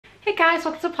Hey guys,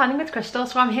 welcome to Planning with Crystal.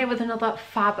 So I'm here with another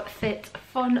Fab Fit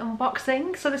Fun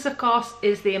unboxing. So this of course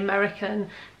is the American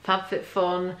Fab Fit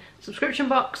Fun subscription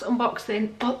box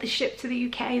unboxing, but they ship to the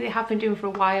UK. They have been doing for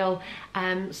a while.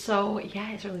 So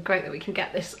yeah, it's really great that we can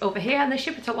get this over here, and they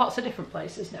ship it to lots of different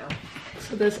places now.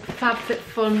 So there's Fab Fit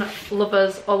Fun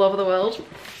lovers all over the world.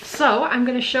 So I'm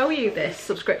going to show you this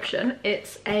subscription.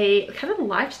 It's a kind of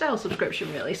lifestyle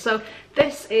subscription really. So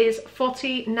this is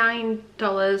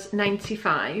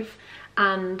 $49.95,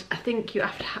 and I think you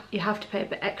have to pay a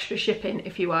bit extra shipping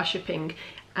if you are shipping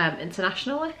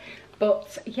internationally.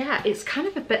 But yeah, it's kind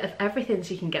of a bit of everything.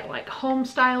 So you can get like home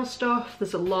style stuff.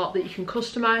 There's a lot that you can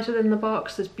customize within the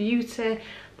box. There's beauty.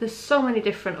 There's so many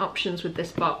different options with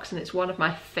this box, and it's one of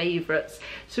my favorites.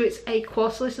 So it's a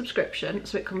quarterly subscription,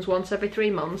 so it comes once every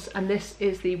 3 months, and this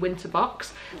is the winter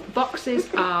box. The boxes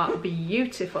are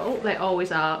beautiful. They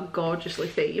always are gorgeously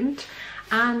themed.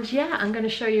 And yeah, I'm going to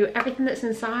show you everything that's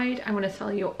inside. I'm going to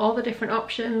tell you all the different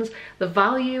options, the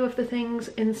value of the things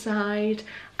inside,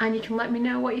 and you can let me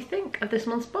know what you think of this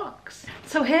month's box.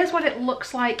 So here's what it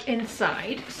looks like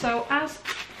inside. So as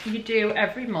you do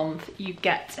every month, you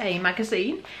get a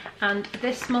magazine, and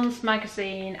this month's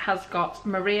magazine has got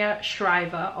Maria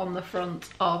Shriver on the front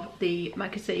of the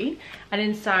magazine, and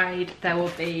inside there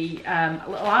will be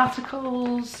little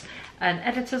articles, an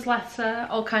editor's letter,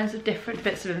 all kinds of different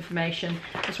bits of information,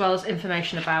 as well as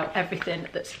information about everything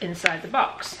that's inside the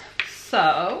box.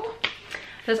 So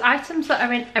there's items that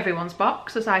are in everyone's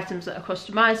box, there's items that are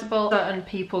customizable, certain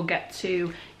people get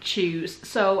to choose.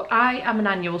 So I am an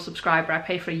annual subscriber, I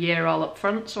pay for a year all up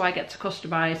front, so I get to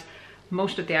customize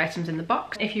most of the items in the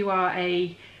box. If you are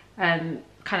a kind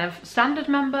of standard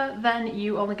member, then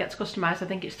you only get to customize, I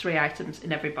think it's 3 items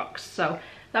in every box. So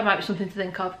that might be something to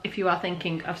think of if you are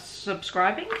thinking of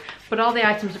subscribing, but all the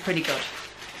items are pretty good.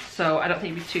 So I don't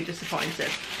think you'd be too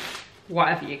disappointed,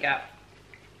 whatever you get.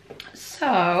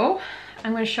 So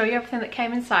I'm going to show you everything that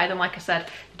came inside, and like I said,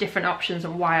 different options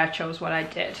and why I chose what I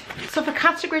did. So for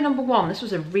category number 1, this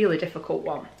was a really difficult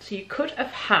one. So you could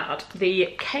have had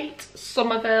the Kate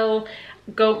Somerville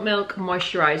goat milk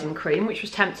moisturizing cream, which was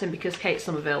tempting because Kate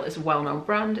Somerville is a well-known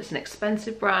brand. It's an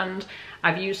expensive brand.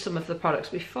 I've used some of the products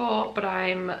before, but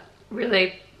I'm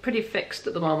really pretty fixed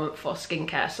at the moment for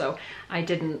skincare, so I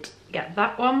didn't get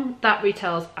that one. That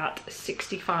retails at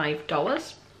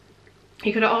 $65.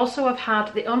 You could also have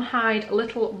had the Unhide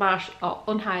Little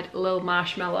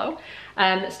Marshmallow.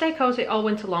 Stay cozy all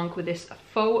winter long with this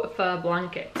faux fur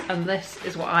blanket, and this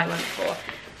is what I went for.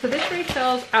 So this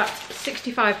retails at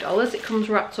 $65. It comes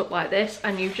wrapped up like this,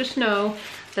 and you just know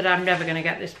that I'm never going to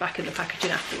get this back in the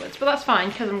packaging afterwards, but that's fine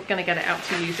because I'm going to get it out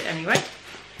to use it anyway.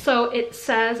 So it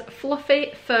says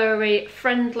fluffy, furry,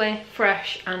 friendly,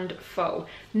 fresh and faux.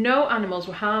 No animals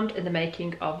were harmed in the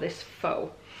making of this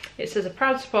faux. It says a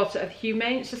proud supporter of the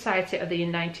Humane Society of the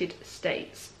United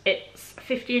States. It's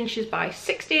 50 inches by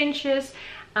 60 inches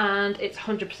and it's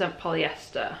 100%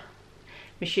 polyester.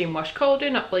 Machine wash cold, do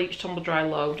not bleach, tumble dry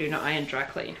low, do not iron, dry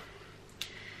clean.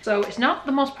 So it's not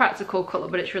the most practical colour,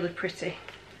 but it's really pretty.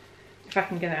 If I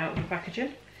can get it out of the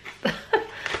packaging. This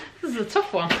is a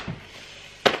tough one.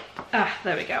 Ah,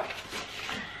 there we go.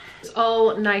 It's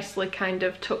all nicely kind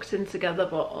of tucked in together,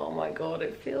 but oh my god,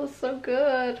 it feels so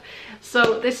good.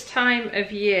 So this time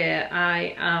of year,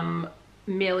 I am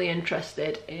merely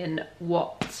interested in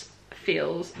what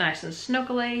feels nice and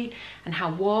snuggly and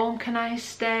how warm can I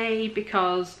stay,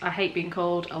 because I hate being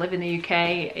cold. I live in the UK,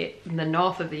 in the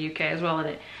north of the UK as well,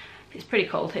 and it's pretty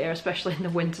cold here, especially in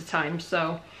the winter time.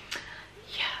 So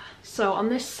yeah, so on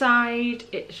this side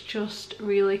it's just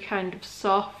really kind of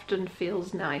soft and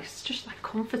feels nice, just like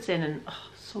comforting and oh,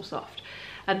 so soft.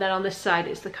 And then on this side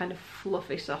it's the kind of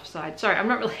fluffy soft side. Sorry, I'm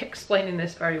not really explaining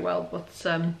this very well, but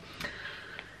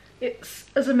it's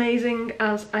as amazing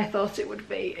as I thought it would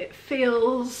be. It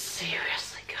feels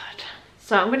seriously good.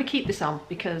 So I'm going to keep this on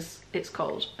because it's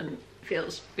cold and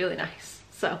feels really nice.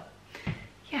 So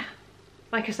yeah,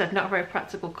 like I said, not a very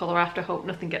practical colour. I have to hope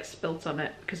nothing gets spilt on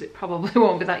it because it probably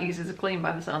won't be that easy to clean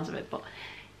by the sounds of it, but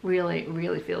really,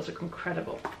 really feels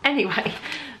incredible. Anyway,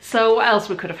 so what else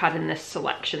we could have had in this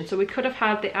selection? So we could have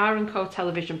had the Erin Condren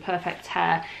Television Perfect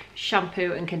Hair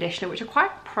shampoo and conditioner, which are quite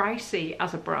pricey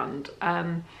as a brand.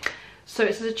 So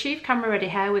it says achieve camera ready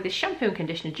hair with this shampoo and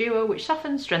conditioner duo, which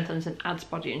softens, strengthens and adds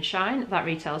body and shine. That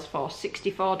retails for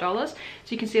 $64. So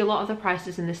you can see a lot of the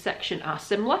prices in this section are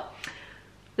similar.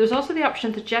 There was also the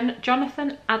option of the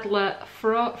Jonathan Adler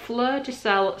Fleur de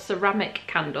Sel ceramic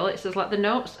candle. It says, let the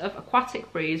notes of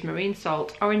aquatic breeze, marine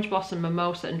salt, orange blossom,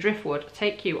 mimosa and driftwood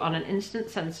take you on an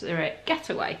instant sensory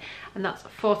getaway. And that's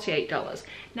 $48.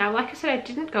 Now, like I said, I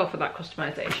didn't go for that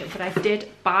customization, but I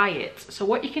did buy it. So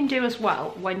what you can do as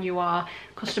well when you are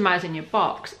customizing your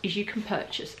box is you can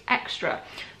purchase extra.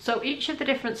 So each of the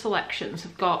different selections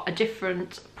have got a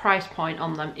different price point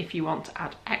on them if you want to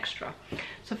add extra.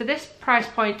 So for this price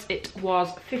point, it was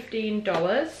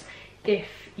 $15 if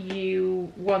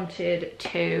you wanted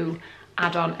to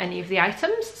add on any of the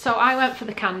items. So I went for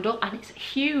the candle, and it's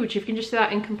huge. You can just see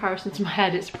that in comparison to my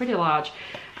head, it's pretty large.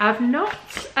 I've not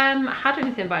had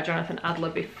anything by Jonathan Adler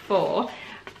before,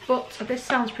 but this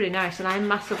sounds pretty nice, and I'm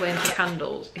massively into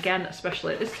candles, again,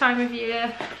 especially at this time of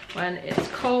year when it's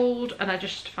cold, and I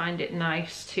just find it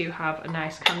nice to have a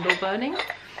nice candle burning.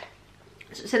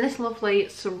 So it's in this lovely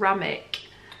ceramic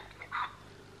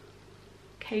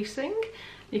casing.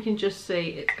 You can just see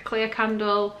it's a clear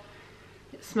candle.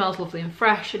 It smells lovely and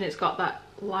fresh, and it's got that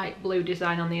light blue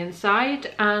design on the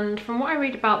inside, and from what I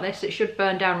read about this, it should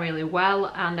burn down really well,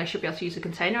 and I should be able to use a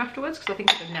container afterwards, because I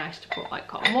think it'd be nice to put like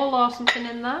cotton wool or something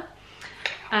in there.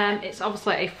 It's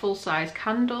obviously a full-size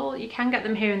candle. You can get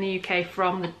them here in the UK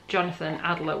from the Jonathan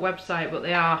Adler website, but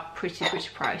they are pretty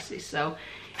pricey, so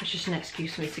it's just an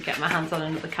excuse for me to get my hands on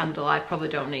another candle I probably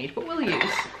don't need, but will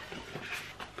use.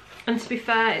 And to be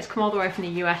fair, it's come all the way from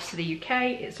the US to the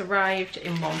UK. It's arrived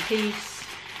in one piece.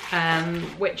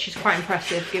 Which is quite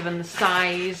impressive given the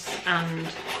size and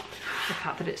the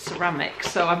fact that it's ceramic,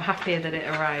 so I'm happy that it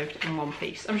arrived in one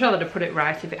piece. I'm sure that I'd put it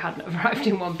right if it hadn't arrived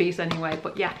in one piece anyway,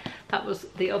 but yeah, that was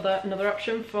another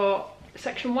option for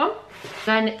section 1.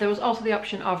 Then there was also the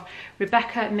option of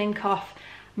Rebecca Minkoff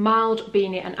mild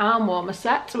beanie and arm warmer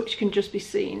set, which can just be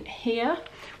seen here,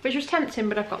 which was tempting,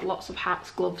 but I've got lots of hats,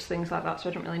 gloves, things like that, so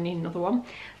I don't really need another one.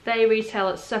 They retail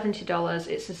at $70.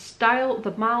 It's a style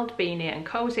the mild beanie and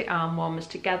cozy arm warmers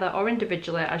together or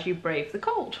individually as you brave the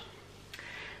cold.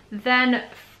 Then,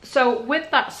 so with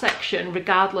that section,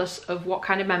 regardless of what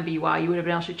kind of member you are, you would have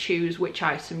been able to choose which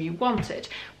item you wanted.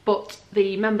 But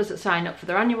the members that sign up for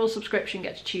their annual subscription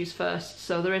get to choose first,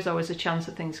 so there is always a chance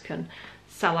that things can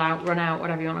sell out, run out,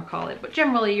 whatever you want to call it, but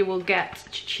generally you will get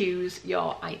to choose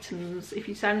your items if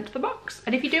you sign up to the box.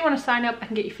 And if you do want to sign up, I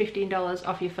can get you $15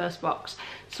 off your first box,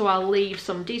 so I'll leave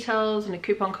some details and a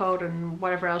coupon code and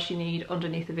whatever else you need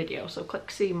underneath the video, so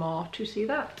click see more to see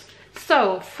that.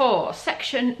 So for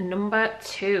section number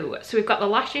 2, so we've got the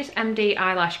Lashes MD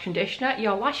Eyelash Conditioner.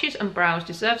 Your lashes and brows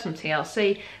deserve some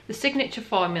TLC. The signature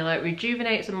formula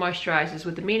rejuvenates and moisturizes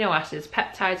with amino acids,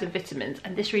 peptides and vitamins,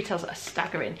 and this retails at a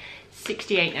staggering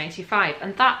 $68.95,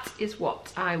 and that is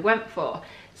what I went for,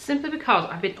 simply because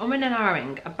I've been umming and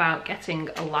ahhing about getting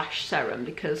a lash serum,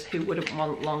 because who wouldn't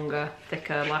want longer,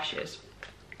 thicker lashes?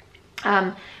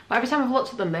 But every time I've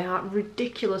looked at them, they are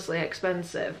ridiculously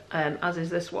expensive, as is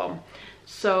this one.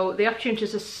 So the opportunity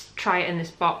to try it in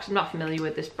this box, I'm not familiar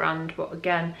with this brand, but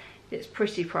again, it's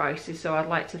pretty pricey, so I'd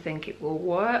like to think it will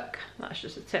work. That's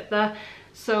just a tip there.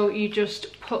 So you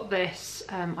just put this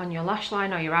on your lash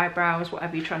line or your eyebrows,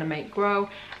 whatever you're trying to make grow.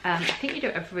 I think you do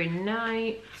it every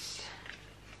night.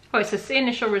 Oh, it says see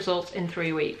initial results in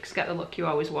 3 weeks, get the look you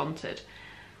always wanted.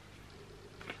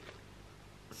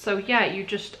 So yeah, you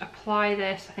just apply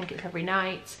this, I think it's every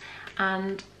night,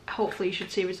 and hopefully you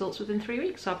should see results within 3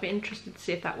 weeks, so I'll be interested to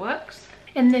see if that works.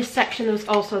 In this section there was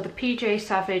also the PJ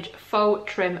Savage faux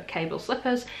trim cable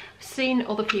slippers. I've seen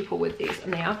other people with these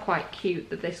and they are quite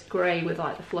cute. They're this grey with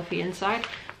like the fluffy inside.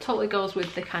 Totally goes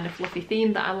with the kind of fluffy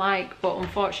theme that I like, but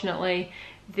unfortunately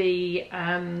I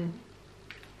own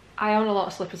a lot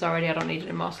of slippers already, I don't need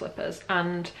any more slippers,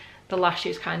 and the lash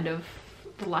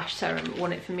serum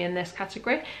won it for me in this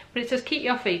category. But it says keep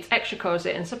your feet extra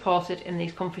cozy and supported in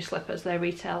these comfy slippers. They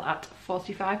retail at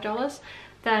 $45.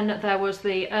 Then there was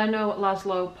the Erno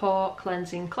Laszlo Pore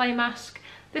Cleansing Clay Mask.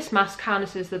 This mask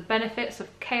harnesses the benefits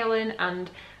of kaolin and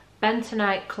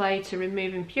bentonite clay to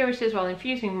remove impurities while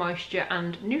infusing moisture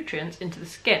and nutrients into the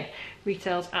skin.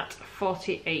 Retails at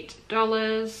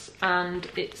 $48, and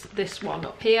it's this one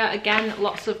up here. Again,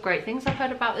 lots of great things I've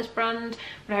heard about this brand,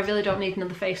 but I really don't need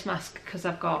another face mask because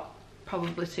I've got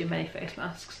probably too many face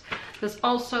masks. There's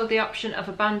also the option of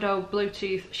a Bando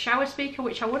Bluetooth shower speaker,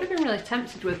 which I would have been really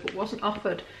tempted with, but wasn't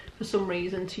offered for some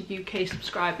reason to UK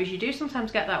subscribers. You do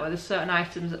sometimes get that with certain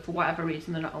items that for whatever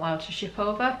reason they're not allowed to ship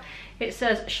over. It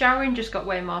says showering just got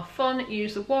way more fun.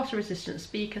 Use the water resistant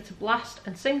speaker to blast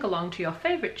and sing along to your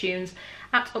favourite tunes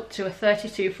at up to a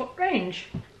 32-foot range.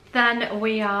 Then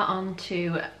we are on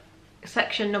to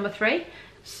section number 3,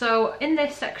 So in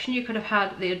this section you could have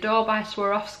had the Adore by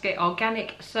Swarovski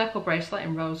organic circle bracelet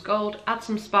in rose gold. Add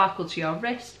some sparkle to your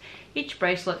wrist. Each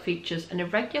bracelet features an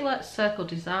irregular circle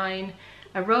design,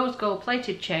 a rose gold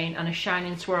plated chain and a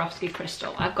shining Swarovski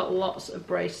crystal. I've got lots of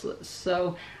bracelets,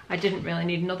 so I didn't really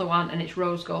need another one, and it's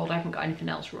rose gold. I haven't got anything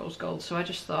else rose gold, so I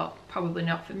just thought probably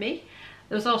not for me.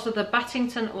 There was also the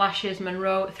Battington Lashes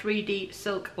Monroe 3D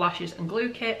Silk Lashes and Glue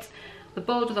Kit. The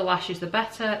bolder the lashes, the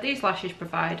better. These lashes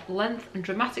provide length and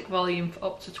dramatic volume for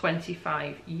up to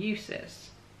 25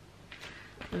 uses.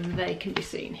 And they can be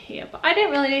seen here, but I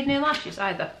didn't really need new lashes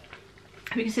either.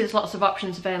 You can see there's lots of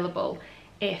options available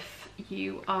if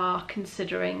you are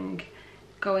considering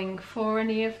going for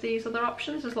any of these other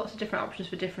options. There's lots of different options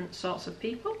for different sorts of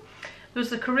people. There was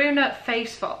the Karuna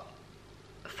Face for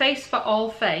All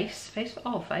Face,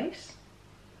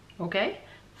 okay,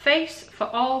 Face for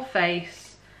All Face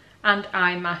and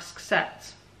eye mask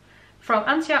set. From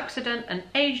antioxidant and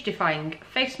age-defying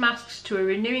face masks to a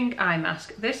renewing eye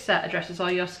mask, this set addresses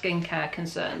all your skincare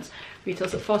concerns.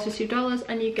 Retails at $42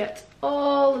 and you get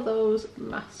all of those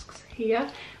masks here,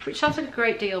 which sounds like a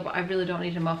great deal, but I really don't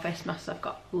need any more face masks. I've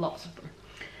got lots of them.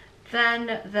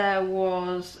 Then there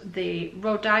was the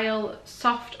Rodial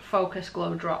Soft Focus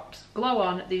Glow Drops. Glow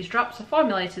On. These drops are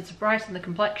formulated to brighten the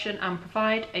complexion and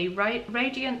provide a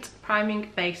radiant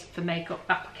priming base for makeup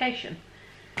application.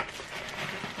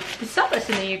 They sell this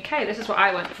in the UK. This is what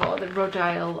I went for, the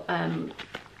Rodial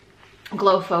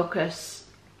Glow Focus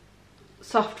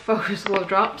Soft Focus Glow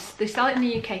Drops. They sell it in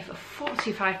the UK for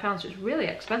 £45, so it's really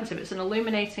expensive. It's an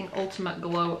illuminating ultimate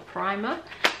glow primer.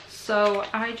 So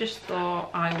I just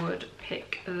thought I would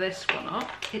pick this one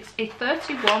up. It's a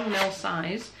 31ml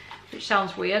size, which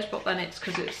sounds weird, but then it's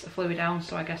because it's a fluid ounce,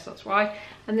 so I guess that's why.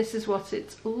 And this is what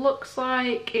it looks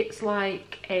like. It's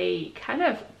like a kind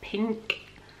of pink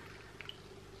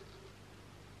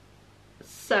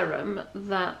serum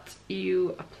that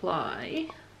you apply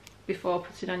before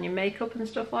putting on your makeup and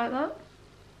stuff like that.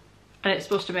 And it's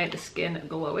supposed to make the skin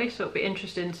glowy, so it'll be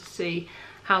interesting to see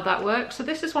how that works. So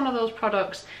this is one of those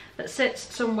products that sits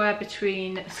somewhere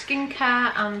between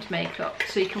skincare and makeup.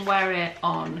 So you can wear it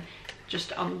on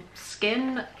just on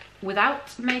skin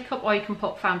without makeup, or you can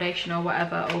put foundation or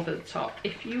whatever over the top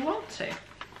if you want to.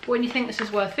 When you think this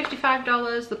is worth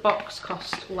 $55, the box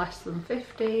costs less than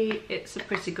 $50. It's a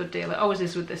pretty good deal. It always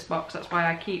is with this box, that's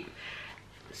why I keep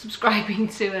subscribing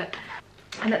to it.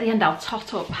 And at the end I'll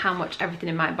tot up how much everything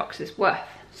in my box is worth.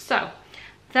 So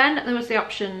then there was the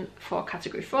option for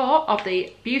category 4 of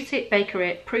the Beauty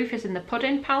Bakery Proof is in the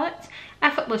Pudding palette.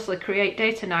 Effortlessly create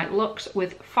day to night looks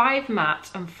with 5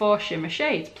 matte and 4 shimmer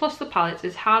shades. Plus the palette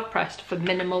is hard pressed for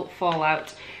minimal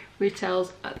fallout.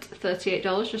 Retails at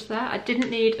 $38 just there. I didn't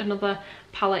need another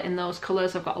palette in those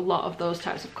colours. I've got a lot of those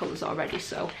types of colours already,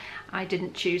 so I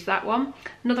didn't choose that one.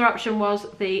 Another option was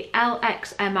the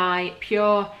LXMI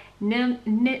Pure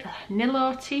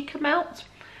Nilotica Melt.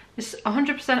 This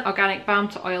 100% organic balm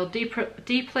to oil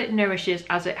deeply nourishes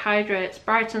as it hydrates,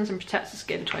 brightens and protects the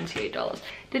skin, $28.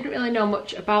 Didn't really know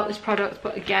much about this product,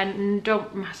 but again,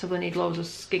 don't massively need loads of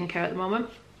skincare at the moment.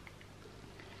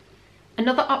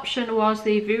 Another option was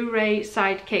the Vouray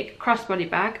Sidekick Crossbody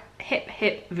Bag,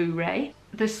 Hip Vouray.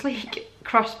 The sleek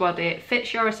crossbody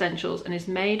fits your essentials and is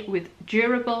made with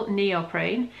durable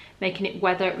neoprene, making it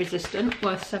weather resistant,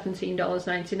 worth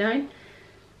 $17.99.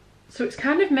 So it's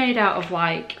kind of made out of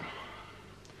like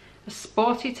a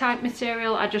sporty type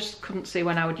material. I just couldn't see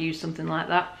when I would use something like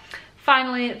that.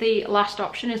 Finally, the last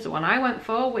option is the one I went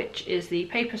for, which is the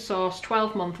Paper Source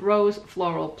 12-month Rose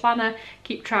Floral Planner.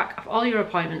 Keep track of all your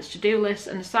appointments, to-do lists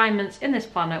and assignments in this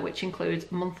planner, which includes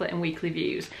monthly and weekly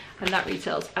views. And that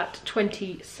retails at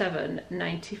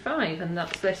 $27.95. And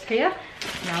that's this here.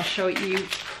 And I'll show it you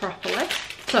properly.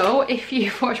 So if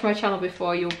you've watched my channel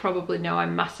before, you'll probably know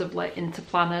I'm massively into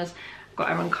planners. I've got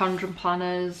Erin Condren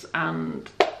planners and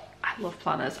I love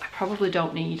planners. I probably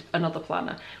don't need another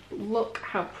planner. But look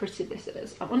how pretty this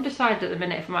is. I'm undecided at the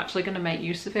minute if I'm actually going to make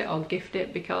use of it or gift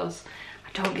it, because I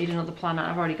don't need another planner.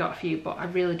 I've already got a few, but I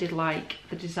really did like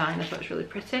the design. I thought it was really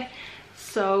pretty.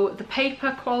 So the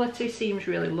paper quality seems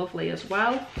really lovely as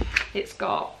well. It's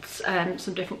got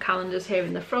some different calendars here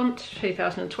in the front,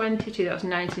 2020,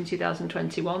 2019,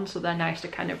 2021, so they're nice to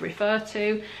kind of refer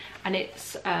to. And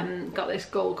it's got this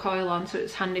gold coil on, so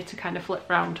it's handy to kind of flip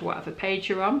around to whatever page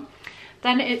you're on.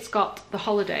 Then it's got the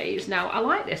holidays. Now I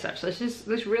like this actually,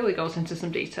 this really goes into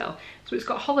some detail. So it's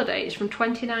got holidays from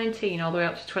 2019 all the way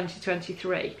up to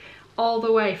 2023, all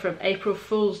the way from April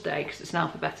Fool's Day, because it's in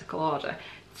alphabetical order,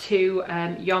 to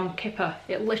Yom Kippur.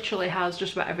 It literally has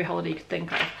just about every holiday you could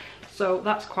think of. So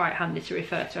that's quite handy to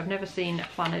refer to. I've never seen a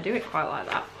planner do it quite like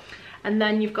that. And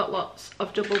then you've got lots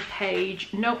of double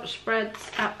page note spreads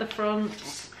at the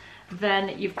front.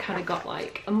 Then you've kind of got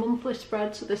like a monthly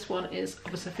spread. So this one is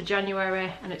obviously for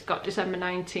January, and it's got December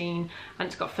 19 and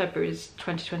it's got February's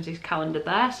 2020 calendar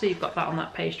there. So you've got that on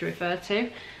that page to refer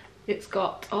to. It's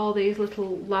got all these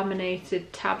little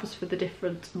laminated tabs for the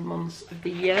different months of the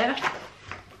year.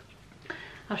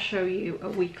 I'll show you a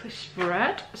weekly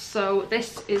spread. So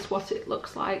this is what it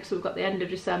looks like. So we've got the end of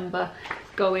December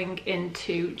going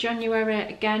into January.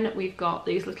 Again, we've got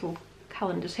these little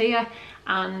calendars here,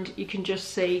 and you can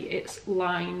just see it's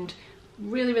lined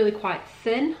really quite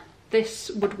thin. This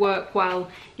would work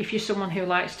well if you're someone who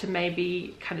likes to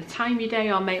maybe kind of time your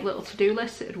day or make little to-do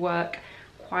lists. It would work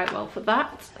quite well for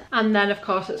that. And then of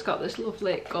course it's got this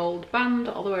lovely gold band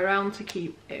all the way around to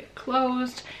keep it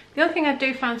closed. The only thing I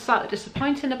do find slightly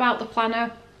disappointing about the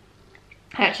planner,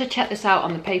 I actually checked this out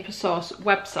on the Paper Source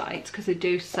website because they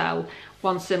do sell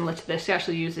one similar to this. They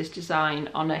actually use this design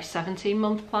on a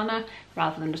 17-month planner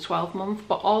rather than a 12-month,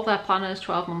 but all their planners,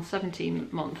 12 month, 17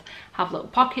 month, have little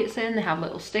pockets in, they have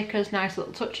little stickers, nice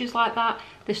little touches like that.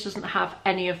 This doesn't have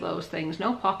any of those things,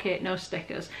 no pocket, no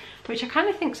stickers, which I kind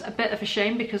of think's a bit of a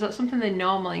shame because that's something they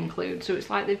normally include. So it's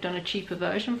like they've done a cheaper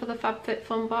version for the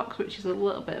FabFitFun box, which is a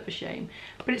little bit of a shame.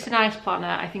 But it's a nice planner.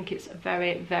 I think it's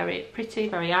very pretty,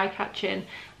 very eye-catching.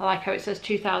 I like how it says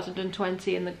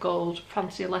 2020 in the gold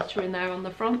fancy lettering there on the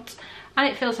front, and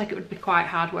it feels like it would be quite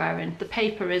hard wearing. The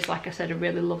paper is, like I said, a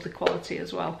really lovely quality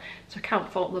as well, so I can't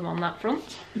fault them on that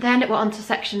front. Then we're on to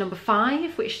section number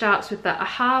 5, which starts with the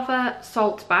Ahava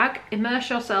salt bag. Immerse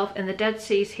yourself in the Dead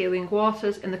Sea's healing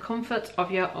waters in the comfort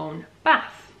of your own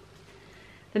bath.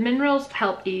 The minerals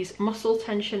help ease muscle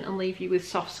tension and leave you with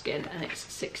soft skin, and it's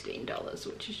 $16,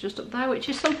 which is just up there, which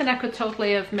is something I could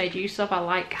totally have made use of. I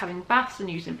like having baths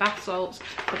and using bath salts,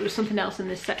 but there was something else in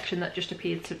this section that just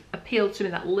appealed to me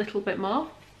that little bit more,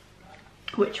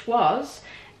 which was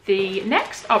the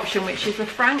next option, which is the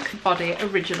Frank Body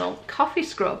Original Coffee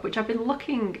Scrub, which I've been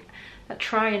looking at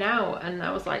trying out, and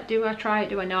I was like, do I try it,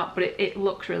 do I not? But it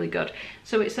looks really good.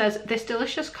 So it says, this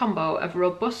delicious combo of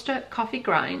Robusta coffee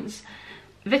grinds,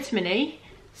 vitamin E,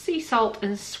 sea salt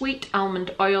and sweet almond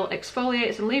oil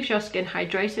exfoliates and leaves your skin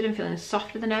hydrated and feeling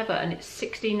softer than ever, and it's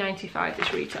 $16.95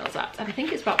 this retails at, and I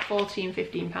think it's about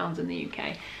 £14–15 in the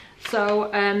UK. So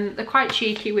they're quite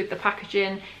cheeky with the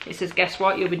packaging. It says, guess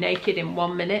what, you'll be naked in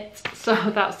 1 minute. So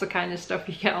that's the kind of stuff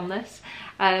you get on this.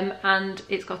 And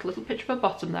it's got a little picture of a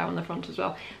bottom there on the front as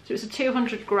well. So it's a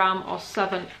 200 gram or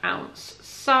 7 ounce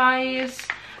size,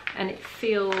 and it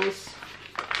feels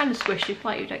kind of squishy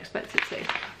like you'd expect it to,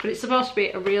 but it's supposed to be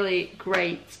a really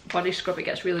great body scrub. It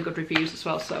gets really good reviews as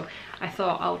well, so I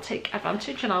thought I'll take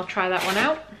advantage and I'll try that one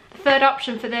out. The third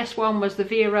option for this one was the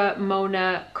Vera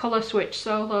Mona Colour Switch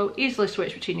Solo. Easily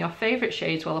switch between your favourite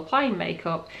shades while applying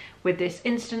makeup with this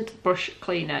instant brush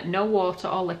cleaner. No water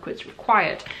or liquids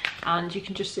required, and you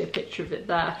can just see a picture of it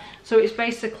there. So it's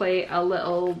basically a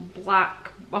little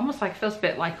black, almost like, feels a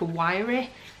bit like a wiry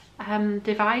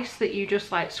device that you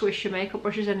just like swish your makeup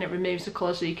brushes in, and it removes the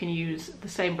colour, so you can use the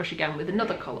same brush again with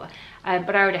another colour.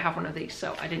 But I already have one of these,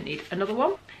 so I didn't need another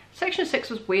one. Section 6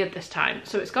 was weird this time.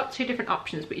 So it's got 2 different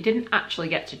options, but you didn't actually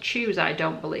get to choose, I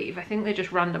don't believe. I think they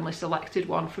just randomly selected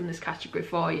one from this category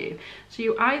for you. So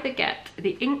you either get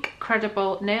the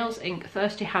Incredible Nails Inc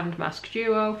Thirsty Hand Mask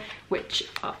Duo, which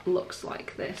looks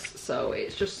like this. So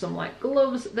it's just some like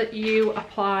gloves that you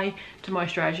apply to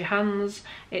moisturise your hands.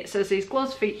 It says these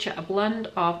gloves feature a blend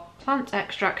of plant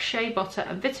extract, shea butter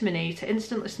and vitamin E to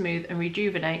instantly smooth and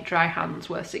rejuvenate dry hands,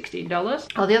 worth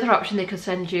 $16. Or the other option they could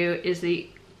send you is the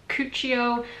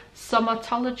Cuccio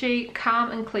Somatology Calm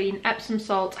and Clean Epsom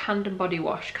Salt Hand and Body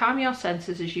Wash. Calm your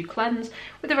senses as you cleanse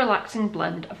with a relaxing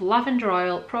blend of lavender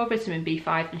oil, pro-vitamin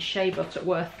B5 and shea butter,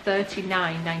 worth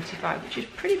 $39.95, which is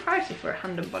pretty pricey for a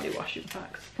hand and body wash in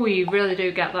fact. Well, you really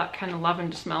do get that kind of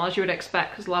lavender smell, as you would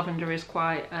expect, because lavender is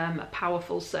quite a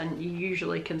powerful scent. You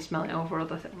usually can smell it over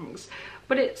other things.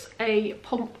 But it's a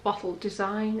pump bottle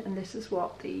design, and this is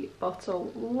what the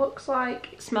bottle looks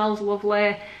like. It smells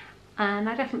lovely, and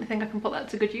I definitely think I can put that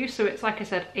to good use. So it's, like I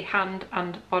said, a hand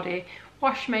and body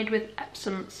wash made with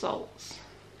Epsom salts.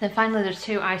 Then finally there's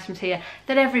 2 items here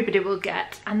that everybody will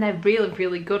get, and they're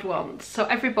really good ones. So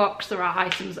every box there are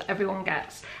items that everyone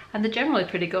gets, and they're generally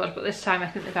pretty good, but this time I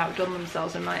think they've outdone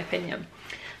themselves in my opinion.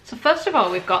 So first of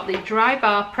all, we've got the Dry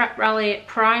Bar Prep Rally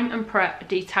Prime and Prep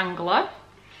Detangler.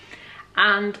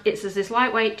 And it says this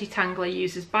lightweight detangler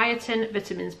uses biotin,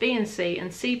 vitamins B and C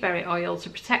and sea berry oil to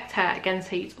protect hair against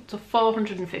heat up to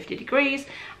 450 degrees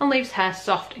and leaves hair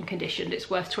soft and conditioned. It's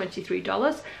worth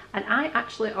 $23 and I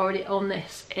actually already own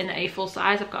this in a full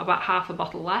size. I've got about half a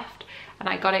bottle left and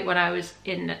I got it when I was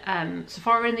in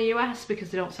Sephora in the US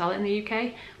because they don't sell it in the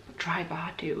UK. But Dry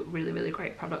Bar do really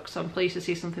great products, so I'm pleased to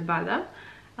see something by them.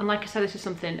 And like I said, this is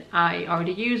something I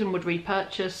already use and would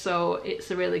repurchase, so it's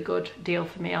a really good deal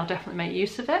for me. I'll definitely make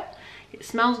use of it. It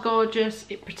smells gorgeous,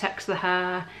 it protects the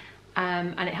hair,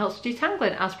 and it helps with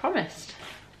detangling as promised.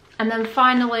 And then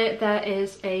finally, there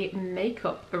is a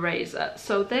makeup eraser.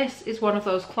 So this is one of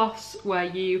those cloths where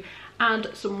you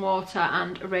add some water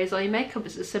and erase all your makeup.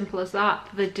 It's as simple as that.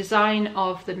 The design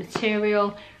of the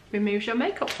material removes your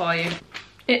makeup for you.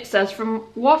 It says, from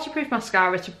waterproof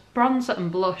mascara to bronzer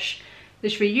and blush,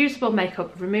 this reusable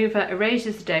makeup remover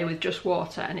erases the day with just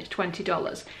water, and it's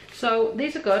 $20. So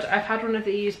these are good. I've had one of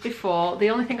these before.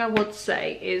 The only thing I would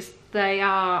say is they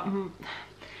are,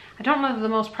 I don't know if they're the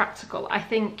most practical. I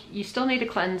think you still need a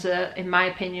cleanser, in my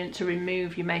opinion, to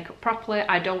remove your makeup properly.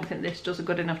 I don't think this does a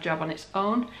good enough job on its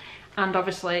own. And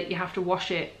obviously you have to wash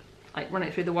it, like run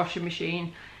it through the washing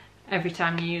machine every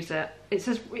time you use it. It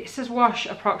says wash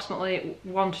approximately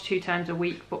 1 to 2 times a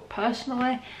week, but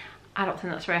personally, I don't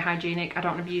think that's very hygienic. I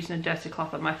don't want to be using a dirty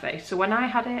cloth on my face. So when I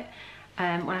had it,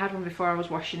 when I had one before, I was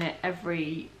washing it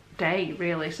every day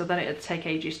really, so then it would take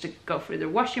ages to go through the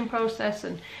washing process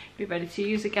and be ready to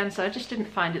use again, so I just didn't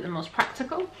find it the most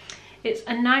practical. It's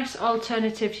a nice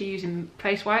alternative to using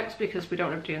face wipes because we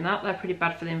don't end up doing that. They're pretty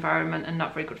bad for the environment and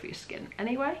not very good for your skin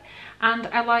anyway. And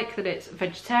I like that it's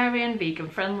vegetarian, vegan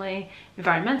friendly,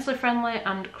 environmentally friendly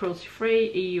and cruelty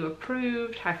free, EU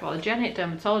approved, hypoallergenic,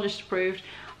 dermatologist approved,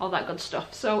 all that good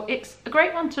stuff. So it's a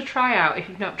great one to try out if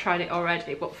you've not tried it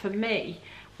already, but for me,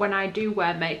 when I do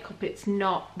wear makeup, it's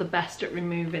not the best at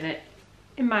removing it,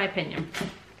 in my opinion.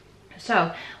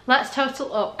 So let's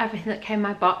total up everything that came in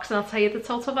my box and I'll tell you the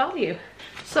total value.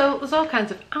 So there's all kinds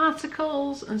of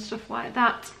articles and stuff like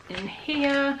that in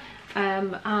here,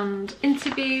 and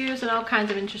interviews and all kinds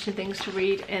of interesting things to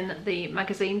read in the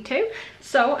magazine too.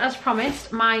 So as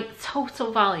promised, my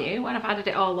total value when I've added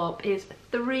it all up is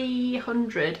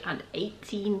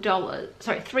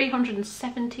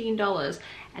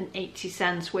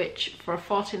 $317.80, which for a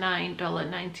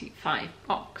 $49.95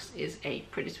 box is a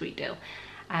pretty sweet deal.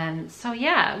 So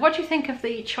yeah, what do you think of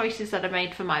the choices that I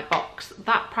made for my box?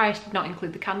 That price did not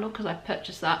include the candle because I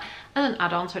purchased that as an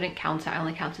add-on, so I didn't count it. I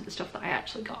only counted the stuff that I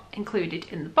actually got included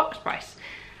in the box price.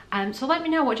 So let me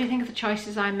know, what do you think of the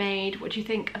choices I made? What do you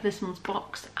think of this month's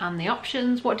box and the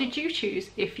options? What did you choose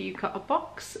if you got a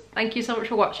box? Thank you so much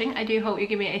for watching. I do hope you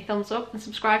give me a thumbs up and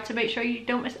subscribe to make sure you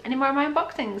don't miss any more of my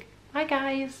unboxings. Bye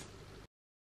guys.